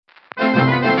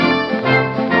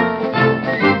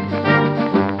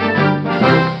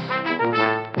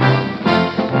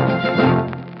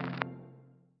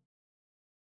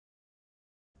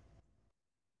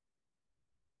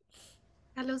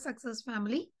Hello, Success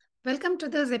Family. Welcome to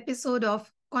this episode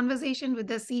of Conversation with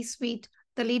the C Suite,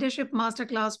 the leadership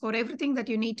masterclass for everything that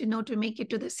you need to know to make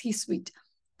it to the C Suite.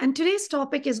 And today's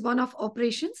topic is one of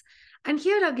operations. And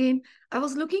here again, I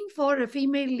was looking for a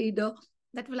female leader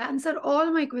that will answer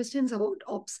all my questions about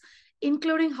ops,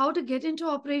 including how to get into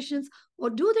operations,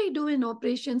 what do they do in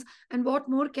operations, and what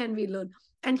more can we learn.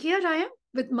 And here I am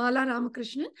with Mala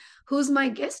Ramakrishnan, who's my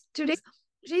guest today.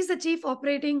 She's the Chief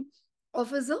Operating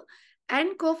Officer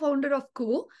and co-founder of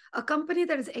Kuo, a company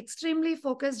that is extremely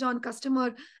focused on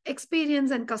customer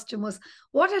experience and customers.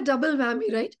 What a double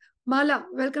whammy, right? Mala,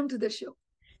 welcome to the show.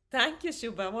 Thank you,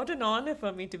 Shubha. What an honor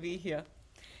for me to be here.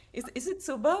 Is it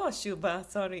Subha or Shubha?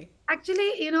 Sorry.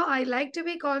 Actually, I like to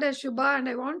be called as Shubha, and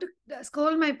I want to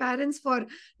scold my parents for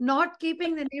not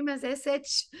keeping the name as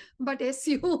SH but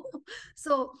SU.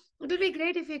 So it will be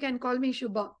great if you can call me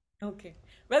Shubha. Okay.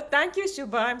 Well, thank you,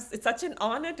 Shubha. It's such an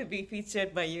honor to be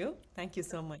featured by you. Thank you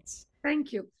so much.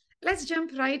 Thank you. Let's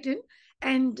jump right in.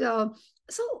 And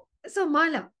so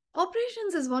Mala,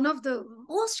 operations is one of the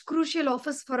most crucial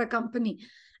office for a company,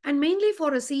 and mainly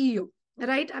for a CEO,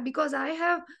 right? Because I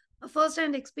have a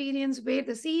first-hand experience where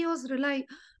the CEOs rely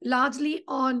largely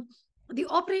on the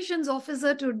operations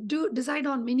officer to decide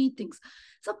on many things.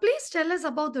 So please tell us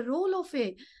about the role of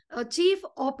a chief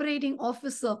operating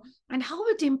officer and how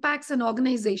it impacts an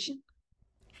organization.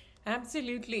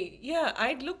 Absolutely. Yeah,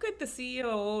 I'd look at the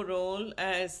CEO role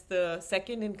as the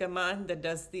second in command that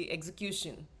does the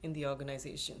execution in the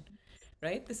organization,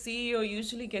 right? The CEO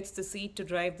usually gets the seat to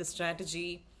drive the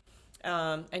strategy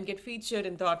and get featured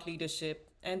in thought leadership.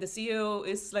 And the CEO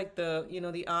is like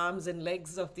the arms and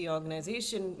legs of the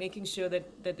organization, making sure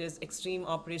that there's extreme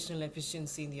operational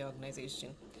efficiency in the organization.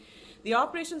 The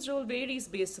operations role varies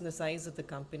based on the size of the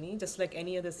company, just like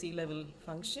any other C-level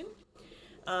function.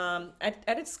 At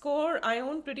its core, I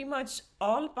own pretty much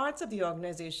all parts of the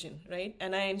organization, right?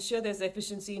 And I ensure there's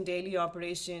efficiency in daily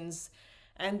operations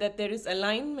and that there is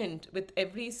alignment with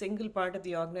every single part of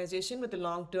the organization with the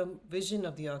long term vision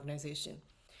of the organization.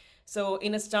 So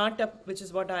in a startup, which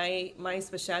is what my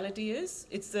specialty is,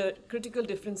 it's the critical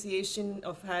differentiation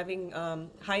of having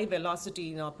high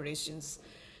velocity in operations,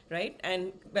 right?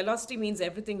 And velocity means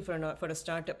everything for a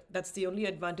startup. That's the only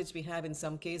advantage we have in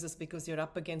some cases because you're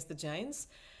up against the giants.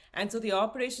 And so the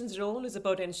operations role is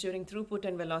about ensuring throughput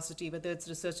and velocity, whether it's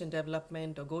research and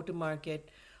development or go to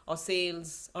market or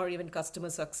sales or even customer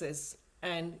success.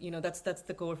 And that's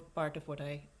the core part of what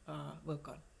I work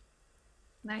on.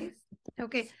 Nice.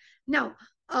 Okay. Now,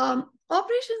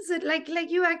 operations like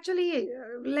you actually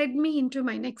led me into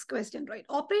my next question, right?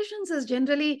 Operations is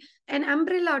generally an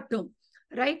umbrella term,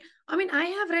 right? I mean, I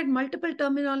have read multiple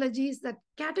terminologies that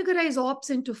categorize ops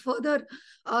into further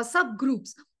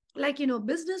subgroups, like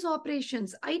business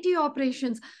operations, IT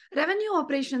operations, revenue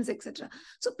operations, etc.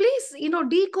 So please,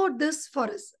 decode this for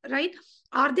us, right?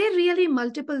 Are there really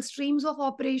multiple streams of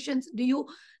operations? Do you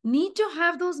need to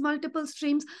have those multiple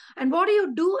streams, and what do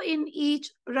you do in each,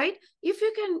 right? If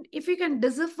you can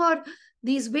decipher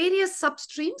these various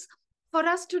substreams for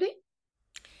us today.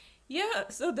 Yeah,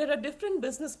 so there are different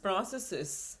business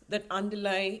processes that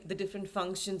underlie the different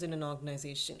functions in an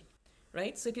organization,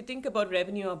 right? So if you think about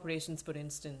revenue operations, for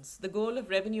instance, the goal of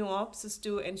revenue ops is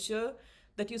to ensure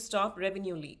that you stop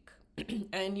revenue leak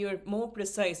and you're more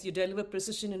precise, you deliver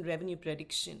precision in revenue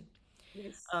prediction.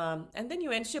 Yes. And then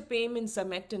you ensure payments are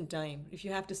met in time. If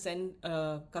you have to send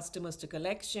customers to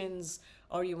collections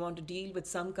or you want to deal with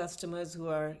some customers who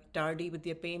are tardy with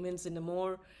their payments in a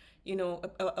more,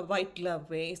 a white glove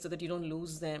way so that you don't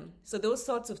lose them. So those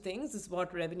sorts of things is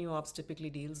what revenue ops typically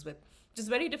deals with, which is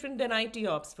very different than IT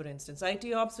ops, for instance.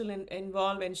 IT ops will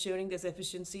involve ensuring there's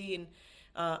efficiency in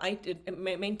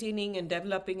maintaining and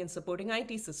developing and supporting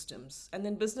IT systems. And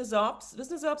then business ops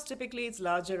typically it's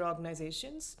larger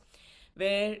organizations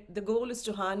where the goal is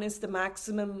to harness the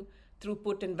maximum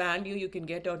throughput and value you can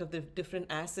get out of the different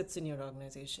assets in your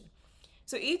organization.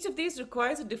 So each of these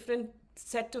requires a different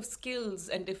set of skills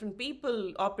and different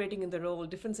people operating in the role,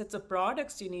 different sets of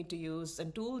products you need to use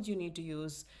and tools you need to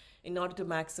use in order to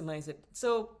maximize it.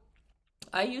 So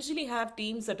I usually have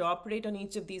teams that operate on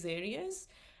each of these areas,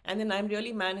 and then I'm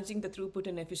really managing the throughput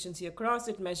and efficiency across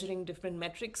it, measuring different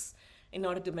metrics in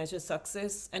order to measure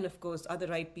success, and of course, are the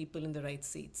right people in the right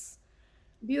seats.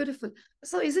 Beautiful.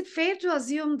 So is it fair to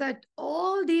assume that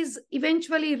all these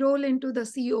eventually roll into the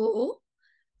COO?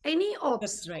 Any ops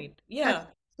That's right. that's Yeah.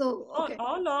 so All, okay.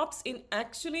 all ops in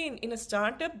actually in a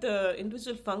startup, the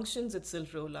individual functions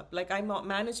itself roll up. Like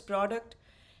manage product,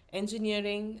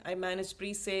 engineering, I manage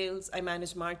pre-sales, I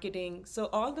manage marketing. So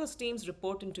all those teams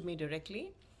report into me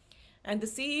directly. And the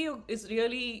CEO is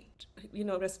really,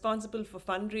 responsible for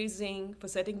fundraising, for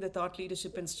setting the thought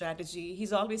leadership and strategy.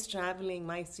 He's always traveling,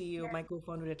 my CEO, my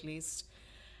co-founder at least.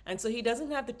 And so he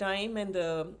doesn't have the time and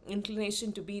the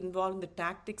inclination to be involved in the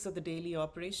tactics of the daily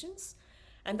operations.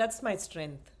 And that's my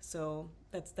strength. So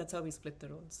that's how we split the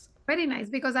roles. Very nice,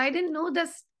 because I didn't know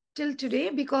this till today.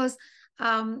 Because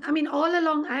I mean, all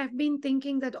along I have been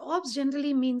thinking that ops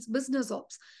generally means business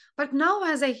ops. But now,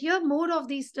 as I hear more of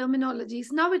these terminologies,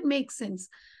 now it makes sense.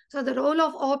 So the role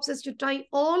of ops is to tie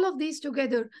all of these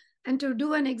together and to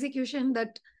do an execution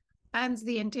that spans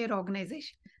the entire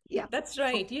organization. Yeah. That's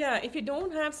right. Yeah. If you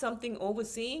don't have something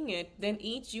overseeing it, then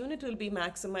each unit will be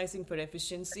maximizing for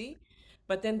efficiency,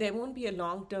 but then there won't be a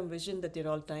long-term vision that they're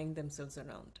all tying themselves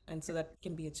around. And so that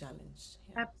can be a challenge.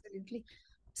 Yeah. Absolutely.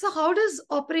 So, how does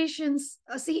operations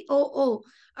COO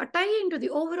tie into the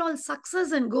overall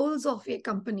success and goals of a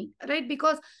company, right?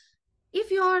 Because if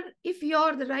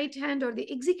you're the right hand or the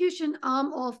execution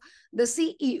arm of the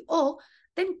CEO,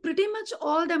 then pretty much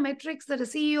all the metrics that a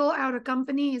CEO or a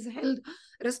company is held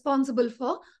responsible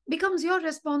for becomes your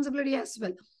responsibility as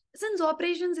well. Since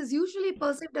operations is usually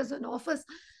perceived as an office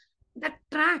that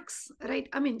tracks, right?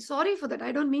 I mean, sorry for that.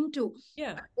 I don't mean to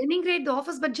Yeah. denigrate the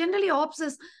office, but generally ops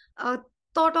is uh,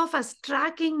 thought of as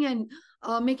tracking and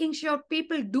making sure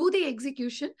people do the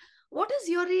execution. What is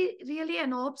your really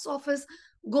an ops office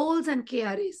goals and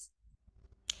KRAs?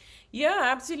 Yeah,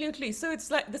 absolutely. So it's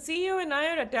like the CEO and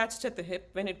I are attached at the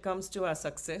hip when it comes to our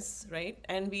success, right?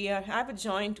 And have a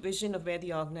joint vision of where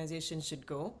the organization should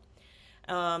go.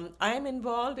 I am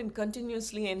involved in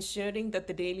continuously ensuring that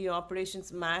the daily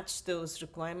operations match those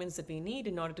requirements that we need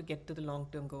in order to get to the long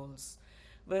term goals.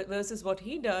 Versus what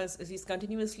he does is he's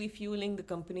continuously fueling the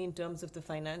company in terms of the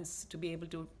finance to be able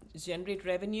to generate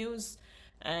revenues.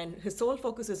 And his sole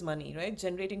focus is money, right?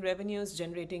 Generating revenues,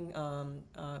 generating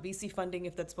VC funding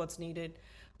if that's what's needed,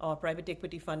 or private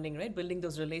equity funding, right? Building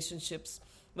those relationships.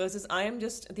 Versus I am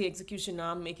just the execution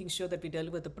arm, making sure that we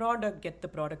deliver the product, get the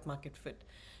product market fit.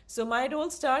 So my role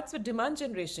starts with demand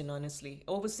generation, honestly,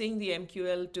 overseeing the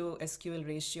MQL to SQL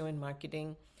ratio in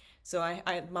marketing. So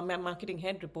my marketing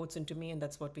head reports into me, and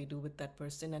that's what we do with that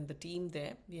person and the team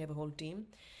there. We have a whole team.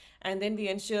 And then we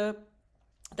ensure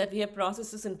that we have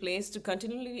processes in place to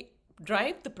continually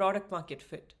drive the product market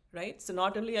fit, right? So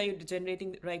not only are you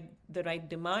generating the right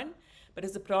demand, but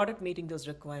is the product meeting those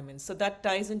requirements? So that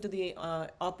ties into the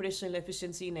operational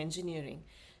efficiency in engineering.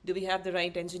 Do we have the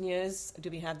right engineers? Do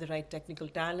we have the right technical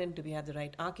talent? Do we have the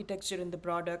right architecture in the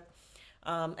product?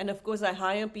 And of course, I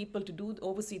hire people to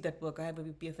oversee that work. I have a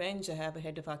VP of Eng, I have a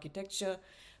head of architecture.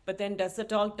 But then does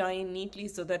it all tie in neatly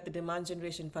so that the demand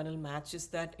generation funnel matches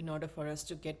that in order for us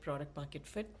to get product market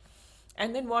fit?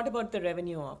 And then what about the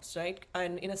revenue ops, right?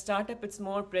 And in a startup, it's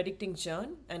more predicting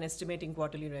churn and estimating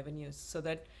quarterly revenues so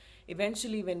that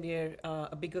eventually, when we're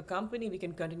a bigger company, we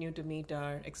can continue to meet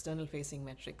our external facing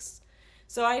metrics.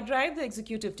 So I drive the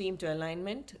executive team to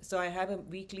alignment. So I have a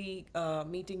weekly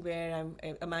meeting where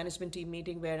a management team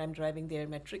meeting where I'm driving their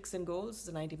metrics and goals. It's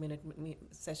a 90-minute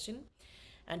session,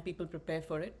 and people prepare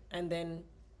for it. And then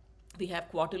we have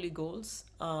quarterly goals,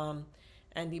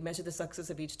 and we measure the success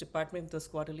of each department with those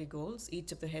quarterly goals.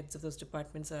 Each of the heads of those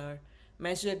departments are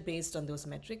measured based on those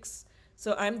metrics.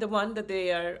 So I'm the one that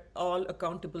they are all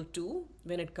accountable to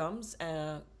when it comes,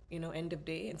 end of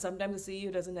day. And sometimes the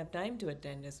CEO doesn't have time to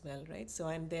attend as well, right? So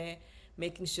I'm there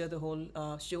making sure the whole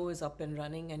show is up and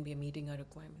running and we're meeting our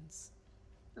requirements.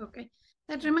 Okay.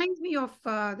 That reminds me of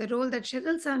the role that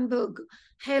Sheryl Sandberg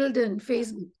held in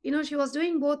Facebook. You know, she was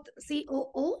doing both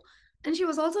COO and she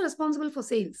was also responsible for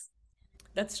sales.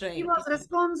 That's She right. was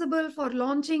responsible for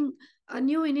launching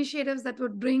new initiatives that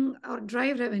would bring or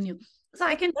drive revenue. So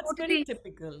I can That's very totally,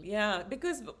 typical, yeah,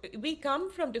 because we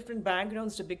come from different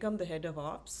backgrounds to become the head of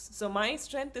ops. So my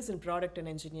strength is in product and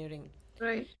engineering.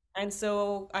 right. And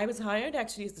so I was hired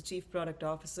actually as the chief product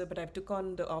officer, but I've took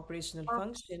on the operational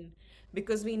function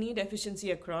because we need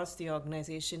efficiency across the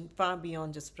organization far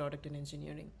beyond just product and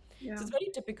engineering. So Yeah, it's very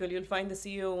typical. You'll find the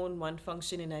CEO own one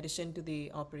function in addition to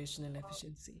the operational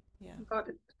efficiency. Yeah, got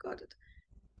it. Got it.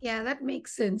 Yeah, that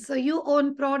makes sense. So you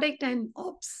own product and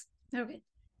ops. Okay,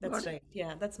 that's got it. right.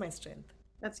 Yeah, that's my strength.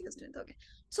 That's your strength. Okay.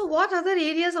 So, what other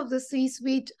areas of the C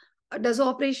suite does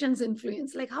operations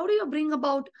influence? Like, how do you bring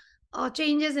about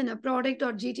changes in a product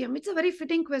or GTM? It's a very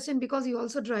fitting question because you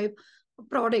also drive a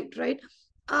product, right?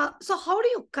 So, how do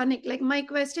you connect? Like, my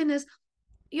question is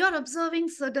you're observing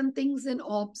certain things in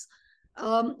ops.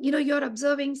 You're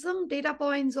observing some data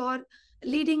points or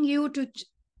leading you to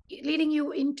leading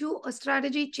you into a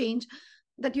strategy change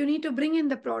that you need to bring in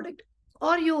the product,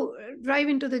 or you drive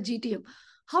into the GTM.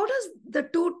 How does the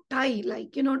two tie?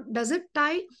 Like, does it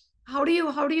tie? How do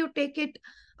you take it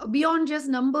beyond just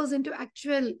numbers into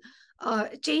actual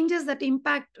changes that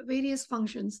impact various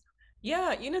functions?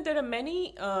 Yeah, there are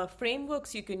many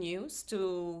frameworks you can use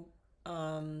to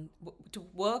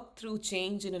work through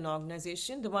change in an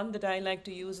organization. The one that I like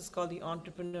to use is called the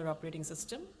Entrepreneur Operating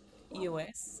System,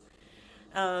 EOS.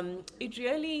 It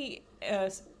really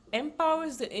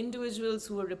empowers the individuals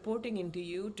who are reporting into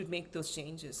you to make those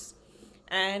changes.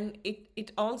 And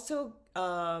it also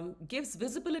gives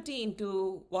visibility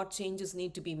into what changes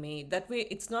need to be made. That way,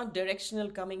 it's not directional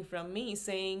coming from me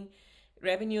saying,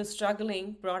 revenue is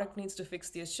struggling, product needs to fix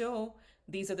their show,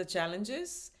 these are the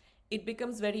challenges. It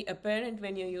becomes very apparent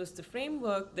when you use the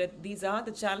framework that these are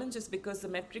the challenges because the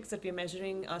metrics that we're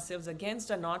measuring ourselves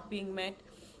against are not being met.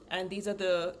 And these are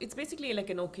it's basically like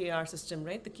an OKR system,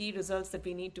 right? The key results that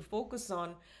we need to focus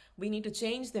on, we need to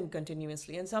change them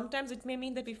continuously. And sometimes it may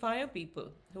mean that we fire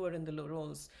people who are in the low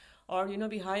roles, or,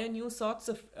 we hire new sorts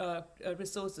of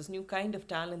resources, new kind of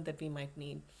talent that we might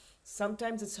need.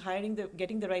 Sometimes it's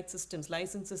getting the right systems,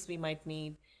 licenses we might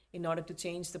need in order to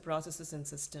change the processes and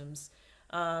systems,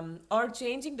 or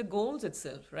changing the goals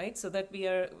itself, right? So that we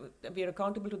are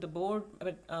accountable to the board,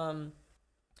 but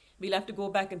we'll have to go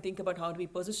back and think about how do we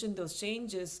position those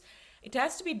changes. It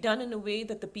has to be done in a way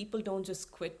that the people don't just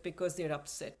quit because they're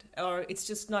upset, or it's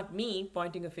just not me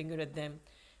pointing a finger at them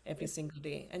every single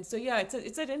day. And so, yeah,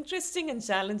 it's an interesting and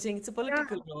challenging. It's a Yeah,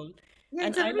 political role, yeah, and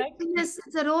it's a I very like. finesse.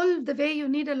 It's a role the way you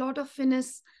need a lot of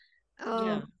finesse, uh,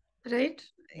 Yeah. right?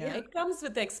 Yeah, Yeah, it comes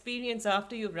with the experience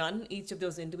after you run each of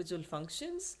those individual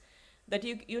functions, that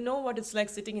you know what it's like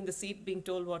sitting in the seat being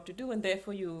told what to do, and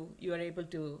therefore you are able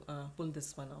to pull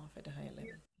this one off at a higher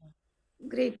level.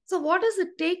 great. So, what does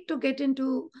it take to get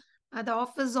into the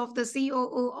office of the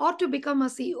COO or to become a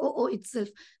COO itself?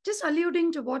 Just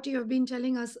alluding to what you have been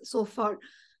telling us so far,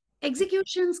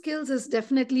 execution skills is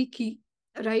definitely key,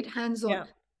 right? Hands on. Yeah.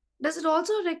 Does it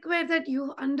also require that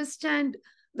you understand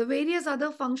the various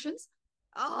other functions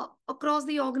across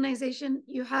the organization?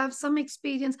 You have some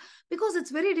experience because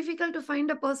it's very difficult to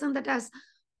find a person that has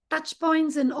touch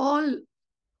points in all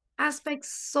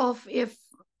aspects of if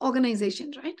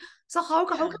organization, right? So how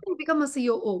Yeah. can you become a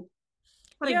COO,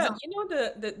 for Yeah, example?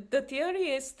 the theory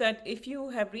is that if you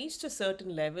have reached a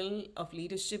certain level of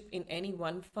leadership in any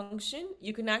one function,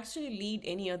 you can actually lead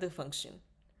any other function,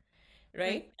 Right.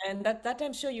 right? And that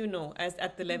I'm sure you know as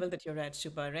at the level that you're at,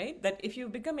 Shubha, right? That if you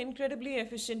become incredibly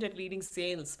efficient at leading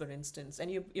sales, for instance, and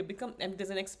you become, and there's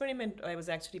an experiment I was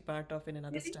actually part of in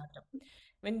another Really? startup.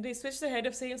 When they switched the head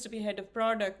of sales to be head of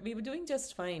product, we were doing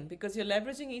just fine because you're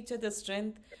leveraging each other's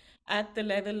strength at the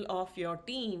level of your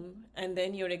team, and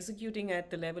then you're executing at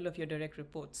the level of your direct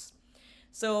reports.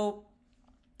 So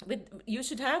you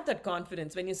should have that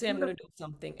confidence when you say I'm going to do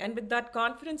something. And with that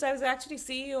confidence, I was actually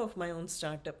CEO of my own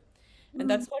startup. And Mm,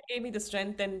 that's what gave me the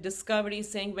strength and discovery,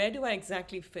 saying, where do I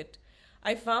exactly fit?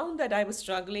 I found that I was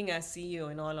struggling as CEO,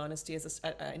 in all honesty,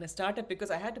 in a startup,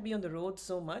 because I had to be on the road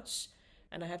so much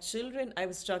and I had children. I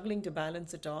was struggling to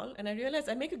balance it all. And I realized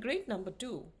I make a great number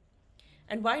two.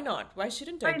 And why not? Why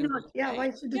shouldn't I why do not? it, Yeah, right? why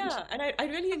shouldn't? Yeah, and I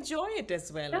really enjoy it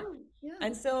as Yeah, well. yeah.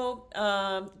 And so,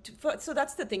 so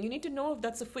that's the thing. You need to know if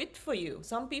that's a fit for you.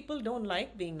 Some people don't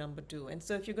like being number two, and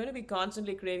so if you're going to be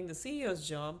constantly craving the CEO's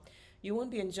job, you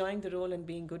won't be enjoying the role and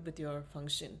being good with your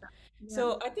function. Yeah.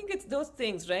 So I think it's those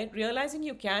things, right? Realizing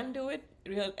you can do it,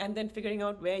 and then figuring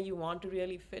out where you want to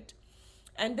really fit.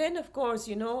 And then, of course,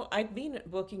 I've been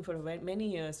working for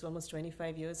many years, almost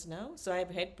 25 years now. So I've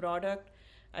had product,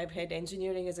 I've had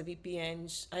engineering as a VP Eng,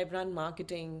 I've run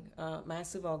marketing,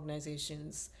 massive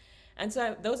organizations. And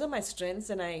so those are my strengths,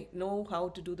 and I know how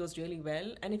to do those really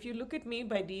well. And if you look at me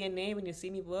by DNA, when you see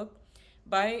me work,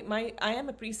 I am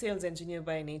a pre-sales engineer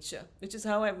by nature, which is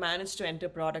how I've managed to enter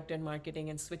product and marketing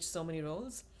and switch so many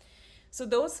roles. So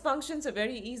those functions are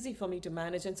very easy for me to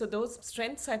manage. And so those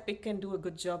strengths I pick and do a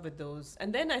good job with those.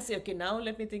 And then I say, okay, now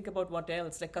let me think about what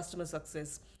else, like customer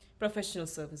success, professional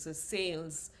services,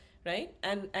 sales, right?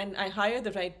 And I hire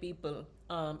the right people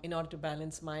in order to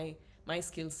balance my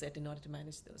skill set in order to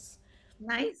manage those.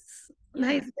 Nice, Yeah.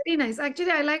 nice, very nice.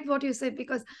 Actually, I like what you said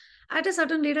because at a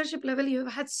certain leadership level,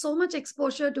 you've had so much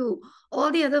exposure to all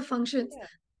the other functions Yeah.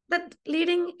 that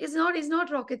leading is not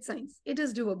rocket science. It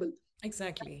is doable.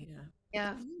 Exactly. Yeah.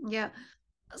 Yeah, yeah.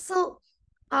 So,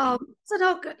 so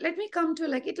now let me come to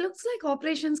like it looks like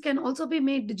operations can also be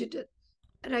made digital,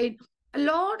 right? A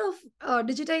lot of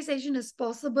digitization is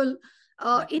possible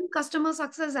Yeah. in customer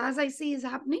success, as I see is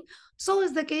happening. So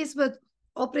is the case with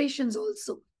operations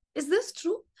also. Is this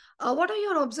true? What are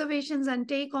your observations and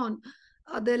take on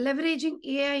the leveraging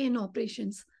AI in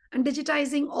operations and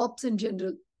digitizing ops in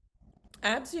general?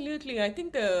 Absolutely. I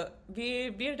think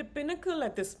we're at a pinnacle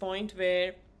at this point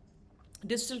where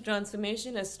digital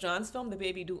transformation has transformed the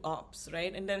way we do ops,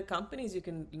 right? And there are companies you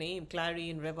can name, Clary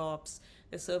in RevOps,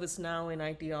 there's ServiceNow in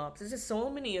IT Ops. There's just so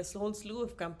many, a whole slew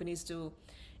of companies to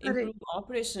Correct. improve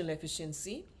operational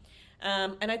efficiency.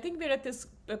 And I think we're at this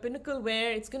pinnacle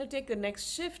where it's going to take the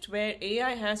next shift where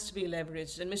AI has to be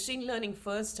leveraged and machine learning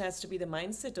first has to be the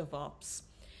mindset of ops.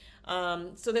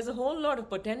 So there's a whole lot of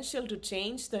potential to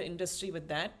change the industry with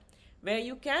that, where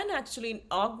you can actually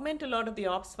augment a lot of the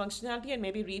ops functionality and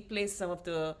maybe replace some of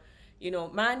the,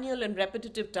 manual and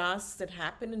repetitive tasks that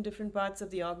happen in different parts of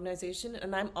the organization.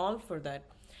 And I'm all for that.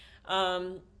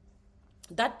 Um,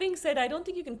 that being said, I don't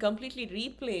think you can completely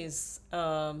replace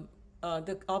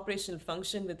the operational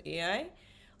function with AI,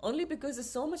 only because there's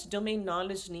so much domain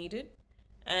knowledge needed.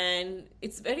 And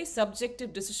it's very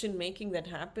subjective decision making that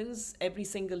happens every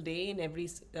single day in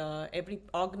every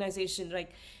organization.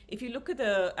 Like if you look at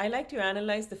I like to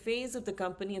analyze the phase of the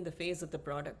company and the phase of the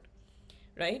product,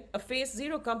 right? A phase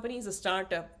zero company is a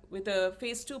startup with a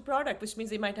phase two product, which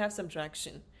means they might have some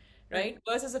traction, Right. right?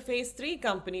 Versus a phase three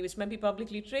company, which might be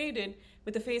publicly traded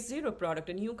with a phase zero product,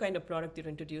 a new kind of product you're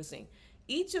introducing.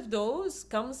 Each of those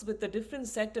comes with a different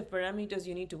set of parameters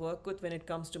you need to work with when it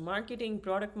comes to marketing,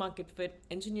 product market fit,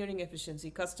 engineering efficiency,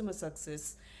 customer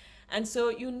success. And so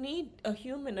you need a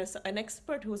human, an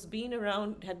expert who's been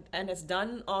around and has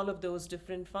done all of those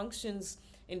different functions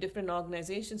in different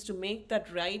organizations to make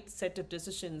that right set of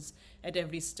decisions at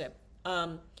every step.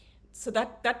 So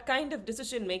that kind of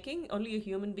decision making only a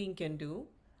human being can do.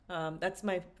 That's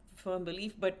my firm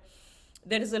belief. But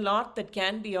there is a lot that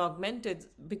can be augmented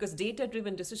because data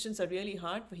driven decisions are really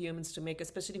hard for humans to make,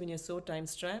 especially when you're so time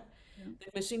strapped. Yeah.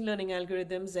 That machine learning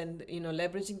algorithms and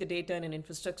leveraging the data in an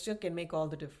infrastructure can make all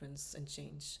the difference and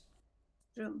change.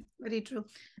 True, very true.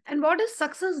 And what does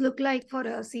success look like for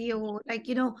a CEO? Like,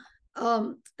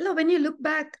 when you look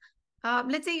back,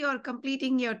 let's say you're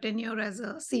completing your tenure as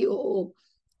a COO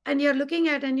and you're looking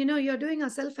at, and you're doing a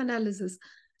self analysis.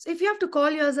 So, if you have to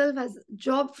call yourself as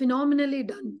job phenomenally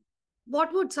done,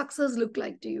 what would success look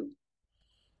like to you?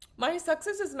 My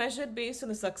success is measured based on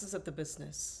the success of the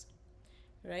business,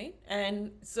 right?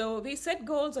 And so we set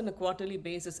goals on a quarterly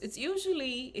basis. It's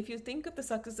usually, if you think of the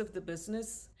success of the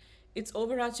business, it's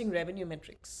overarching revenue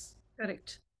metrics,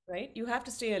 Correct. right? You have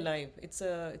to stay alive. It's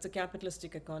a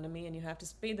capitalistic economy, and you have to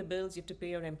pay the bills. You have to pay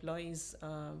your employees'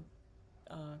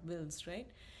 bills, right?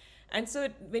 And so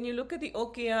when you look at the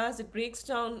OKRs, it breaks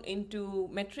down into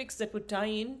metrics that would tie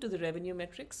into the revenue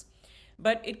metrics.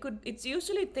 But it's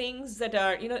usually things that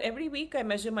are, every week I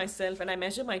measure myself and I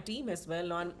measure my team as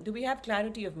well on, do we have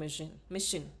clarity of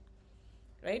mission,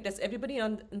 right? Does everybody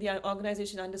in the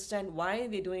organization understand why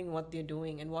they're doing what they're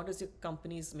doing and what is your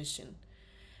company's mission?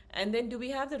 And then do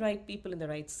we have the right people in the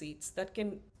right seats? That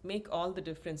can make all the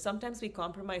difference. Sometimes we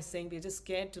compromise saying we're just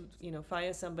scared to,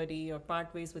 fire somebody or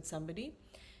part ways with somebody,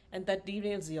 and that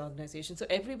derails the organization. So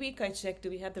every week I check, do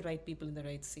we have the right people in the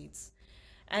right seats?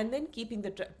 And then keeping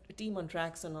the team on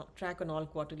track on all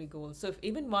quarterly goals. So if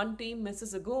even one team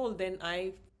misses a goal, then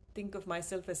I think of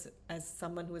myself as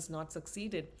someone who has not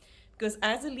succeeded. Because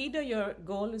as a leader, your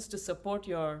goal is to support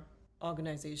your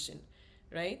organization,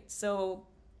 right? So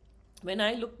when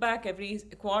I look back every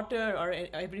quarter or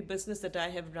every business that I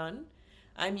have run,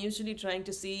 I'm usually trying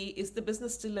to see, is the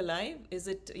business still alive? Is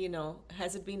it,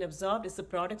 has it been absorbed? Is the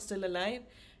product still alive?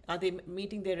 Are they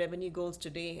meeting their revenue goals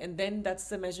today? And then that's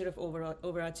the measure of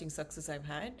overarching success I've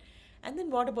had. And then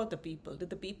what about the people? Did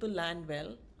the people land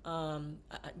well?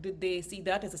 Did they see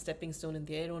that as a stepping stone in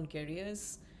their own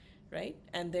careers? Right?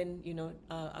 And then,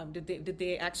 did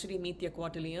they actually meet their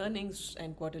quarterly earnings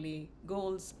and quarterly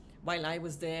goals while I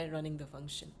was there running the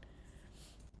function?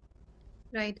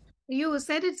 Right. You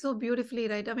said it so beautifully,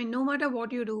 right? I mean, no matter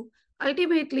what you do,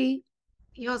 ultimately,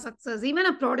 your success, even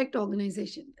a product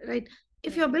organization, right?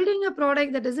 If you're Right. building a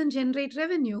product that doesn't generate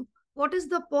revenue, what is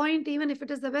the point, even if it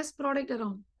is the best product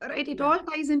around, right? It Yeah, all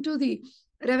ties into the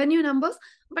revenue numbers,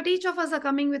 but each of us are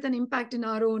coming with an impact in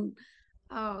our own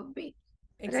way,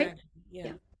 right? exactly. Yeah.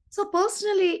 Yeah. So,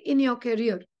 personally, in your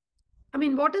career, I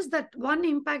mean, what is that one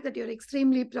impact that you're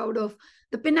extremely proud of,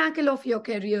 the pinnacle of your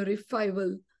career, if I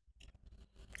will?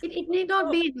 It need not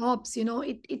So, be in ops,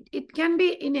 it can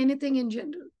be in anything in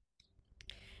general.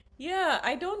 yeah,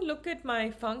 I don't look at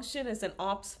my function as an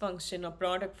ops function or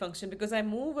product function because I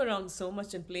move around so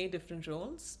much and play different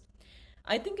roles.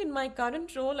 I think in my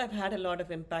current role, I've had a lot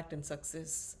of impact and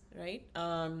success, right?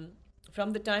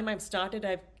 From the time I've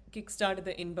kickstarted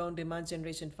the inbound demand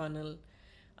generation funnel.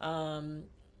 Um,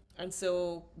 and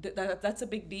so that's a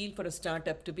big deal for a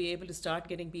startup to be able to start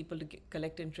getting people to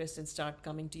collect interest and start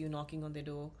coming to you, knocking on their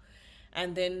door.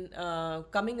 and then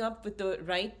coming up with the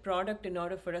right product in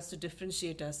order for us to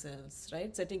differentiate ourselves,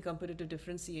 right? Setting competitive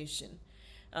differentiation.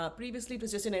 Previously, it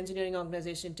was just an engineering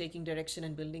organization taking direction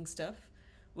and building stuff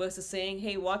versus saying,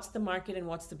 hey, what's the market and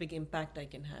what's the big impact I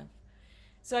can have?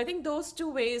 So I think those two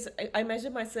ways, I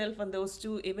measure myself on those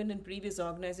two, even in previous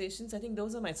organizations. I think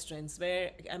those are my strengths.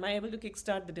 Where am I able to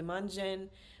kickstart the demand gen?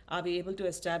 Are we able to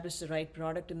establish the right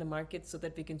product in the market so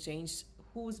that we can change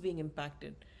who's being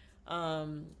impacted?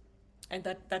 Um, and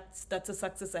that's a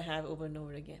success I have over and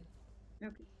over again.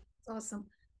 Okay, it's awesome.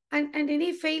 And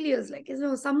any failures, like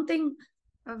something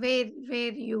where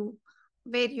you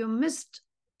missed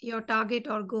your target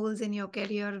or goals in your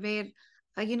career, where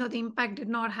the impact did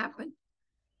not happen.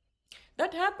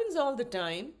 That happens all the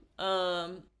time.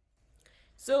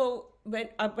 So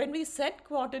when we set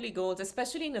quarterly goals,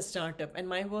 especially in a startup, and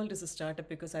my world is a startup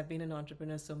because I've been an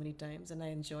entrepreneur so many times and I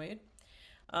enjoy it.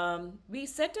 We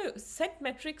set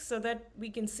metrics so that we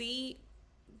can see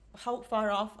how far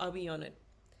off are we on it.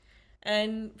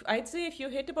 And I'd say if you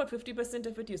hit about 50%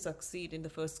 of it, you succeed in the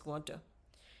first quarter,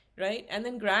 right? And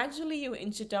then gradually you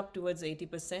inch it up towards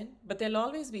 80%, but there'll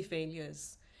always be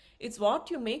failures. It's what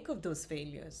you make of those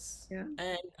failures Yeah.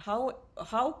 and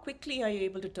how quickly are you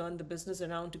able to turn the business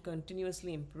around to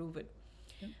continuously improve it.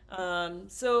 Yeah.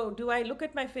 So do I look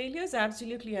at my failures?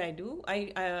 Absolutely, I do.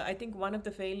 I think one of the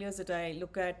failures that I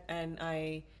look at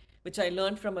which I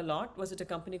learned from a lot was at a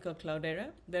company called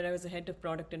Cloudera, where I was the head of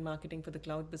product and marketing for the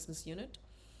cloud business unit.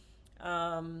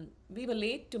 We were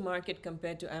late to market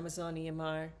compared to Amazon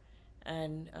EMR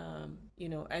and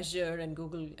Azure and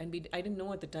Google, and I didn't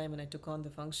know at the time when I took on the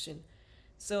function.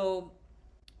 So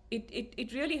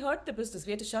it really hurt the business.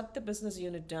 We had to shut the business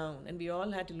unit down, and we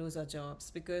all had to lose our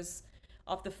jobs because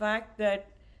of the fact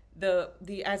that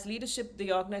the as leadership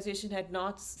the organization had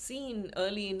not seen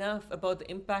early enough about the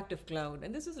impact of cloud.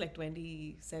 And this is like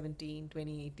 2017,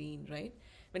 2018, right,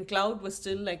 when cloud was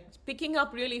still like picking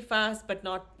up really fast but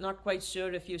not quite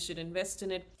sure if you should invest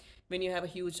in it when you have a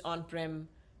huge on-prem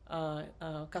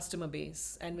customer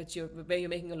base and where you're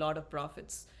making a lot of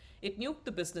profits. It nuked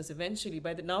the business eventually.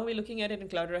 Now we're looking at it, and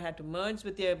Cloudera had to merge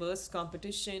with their worst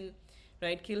competition,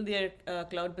 right? Kill their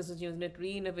cloud business unit,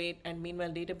 re-innovate, and meanwhile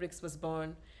Databricks was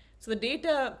born. So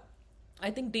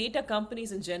I think data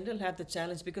companies in general have the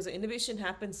challenge because the innovation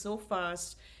happens so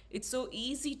fast. It's so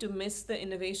easy to miss the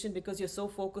innovation because you're so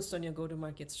focused on your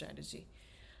go-to-market strategy.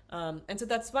 And so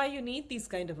that's why you need these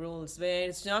kind of roles where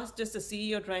it's not just a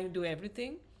CEO trying to do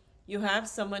everything. You have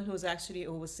someone who's actually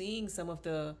overseeing some of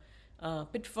the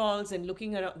pitfalls and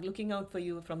looking out for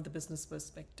you from the business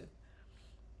perspective.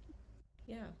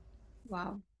 Yeah.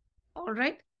 Wow. All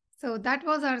right. So that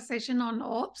was our session on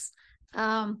ops.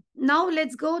 Now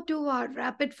let's go to our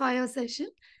rapid fire session,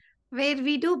 where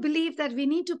we do believe that we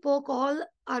need to poke all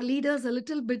our leaders a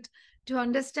little bit to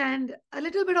understand a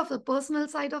little bit of the personal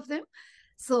side of them.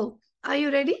 So, are you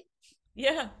ready?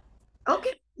 Yeah.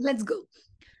 Okay, let's go.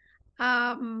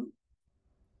 Um,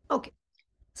 okay.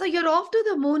 So, you're off to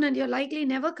the moon and you're likely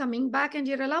never coming back, and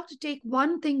you're allowed to take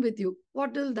one thing with you.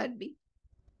 What will that be?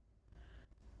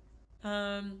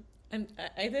 And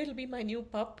either it'll be my new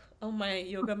pup or my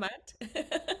yoga mat.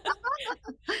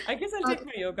 I guess I'll take Okay,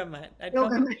 my yoga mat. I'd yoga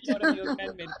probably do a lot of mat. yoga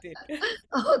and meditate.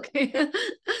 Okay.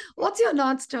 What's your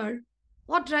North Star?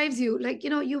 What drives you? Like,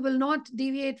 you will not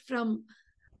deviate from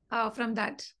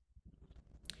that.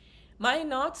 My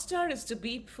North Star is to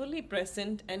be fully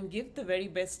present and give the very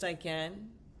best I can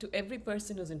to every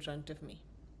person who's in front of me.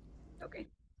 Okay.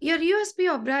 Your USP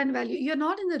or brand value, you're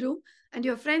not in the room, and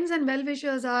your friends and well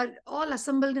wishers are all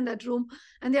assembled in that room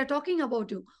and they're talking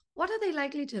about you. What are they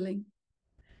likely telling?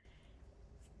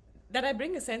 That I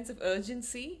bring a sense of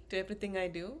urgency to everything I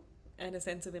do and a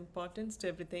sense of importance to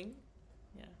everything.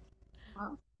 Yeah.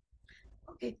 Wow.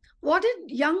 Okay. What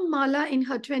did young Mala in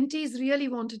her 20s really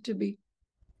wanted to be?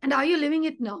 And are you living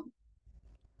it now?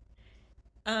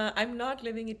 I'm not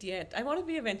living it yet. I want to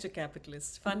be a venture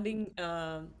capitalist, funding,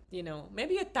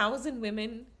 maybe 1,000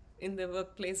 women in the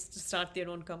workplace to start their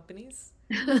own companies.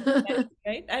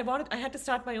 Right? I had to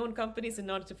start my own companies in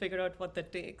order to figure out what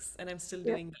that takes, and I'm still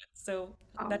Yeah. doing that. So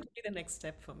that Um, would be the next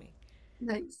step for me.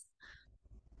 nice.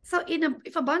 So,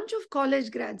 if a bunch of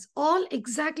college grads, all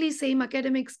exactly same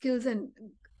academic skills and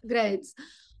grades,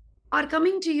 are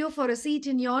coming to you for a seat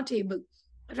in your table,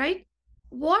 right?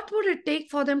 What would it take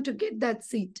for them to get that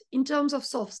seat in terms of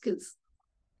soft skills?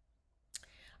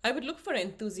 I would look for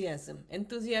enthusiasm.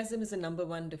 Enthusiasm is the number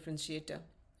one differentiator,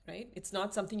 right? It's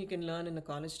not something you can learn in a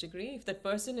college degree. If that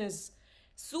person is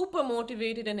super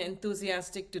motivated and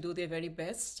enthusiastic to do their very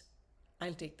best,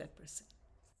 I'll take that person.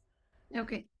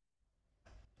 Okay.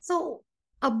 So,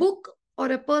 a book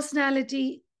or a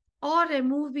personality. or a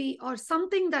movie or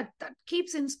something that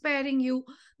keeps inspiring you,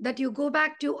 that you go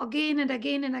back to again and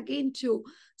again and again to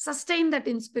sustain that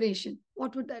inspiration,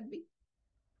 what would that be?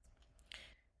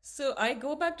 So I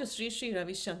go back to Sri Sri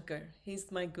Ravi Shankar.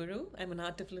 He's my guru. I'm an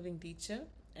art of living teacher,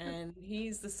 and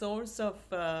he's the source of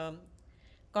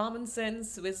common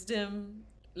sense, wisdom,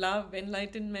 love,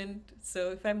 enlightenment.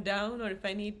 So if I'm down or if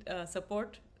I need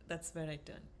support, that's where I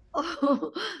turn.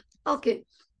 Oh, okay,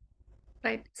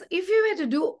 right. So if you were to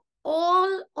do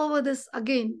all over this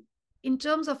again in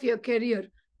terms of your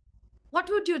career, what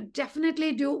would you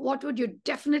definitely do? What would you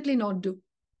definitely not do?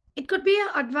 It could be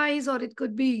a advice or it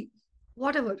could be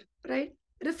whatever, right?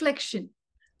 Reflection.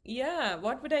 Yeah,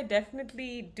 what would I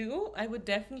definitely do? I would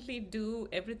definitely do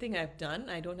everything I've done.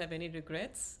 I don't have any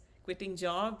regrets. Quitting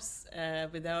jobs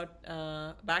without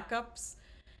backups,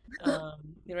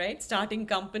 right? Starting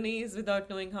companies without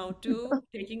knowing how to,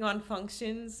 taking on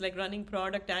functions like running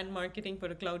product and marketing for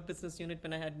a cloud business unit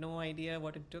when I had no idea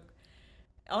what it took.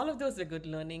 All of those are good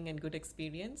learning and good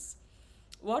experience.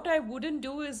 What I wouldn't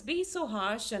do is be so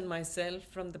harsh on myself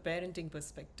from the parenting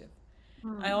perspective.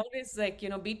 I Hmm. always like,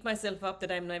 beat myself up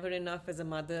that I'm never enough as a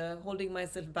mother, holding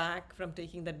myself back from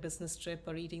taking that business trip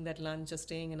or eating that lunch or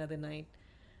staying another night.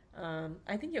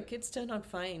 I think your kids turn out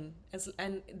fine,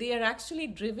 and they are actually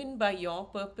driven by your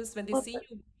purpose. When they see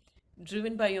Perfect. you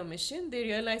driven by your mission, they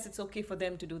realize it's okay for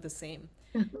them to do the same,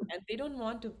 and they don't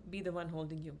want to be the one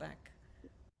holding you back.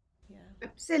 Yeah.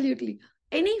 Absolutely.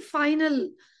 Any final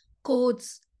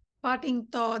quotes, parting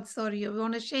thoughts, or you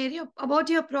want to share about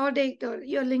your product or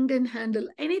your LinkedIn handle,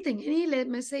 anything, any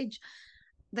message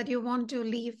that you want to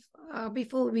leave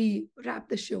before we wrap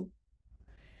the show?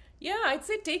 Yeah, I'd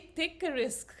say take a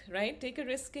risk, right? Take a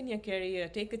risk in your career.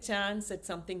 Take a chance at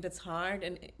something that's hard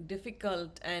and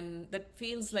difficult and that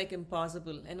feels like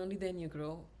impossible, and only then you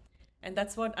grow. And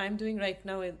that's what I'm doing right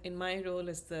now in my role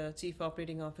as the Chief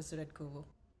Operating Officer at Kovo.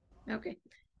 Okay.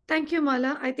 Thank you,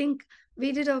 Mala. I think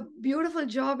we did a beautiful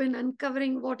job in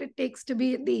uncovering what it takes to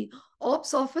be at the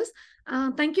ops office.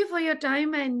 Thank you for your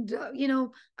time, and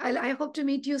I hope to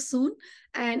meet you soon.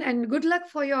 And good luck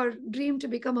for your dream to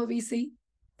become a VC.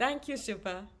 Thank you,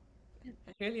 Shiva.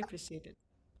 I really appreciate it.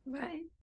 Bye.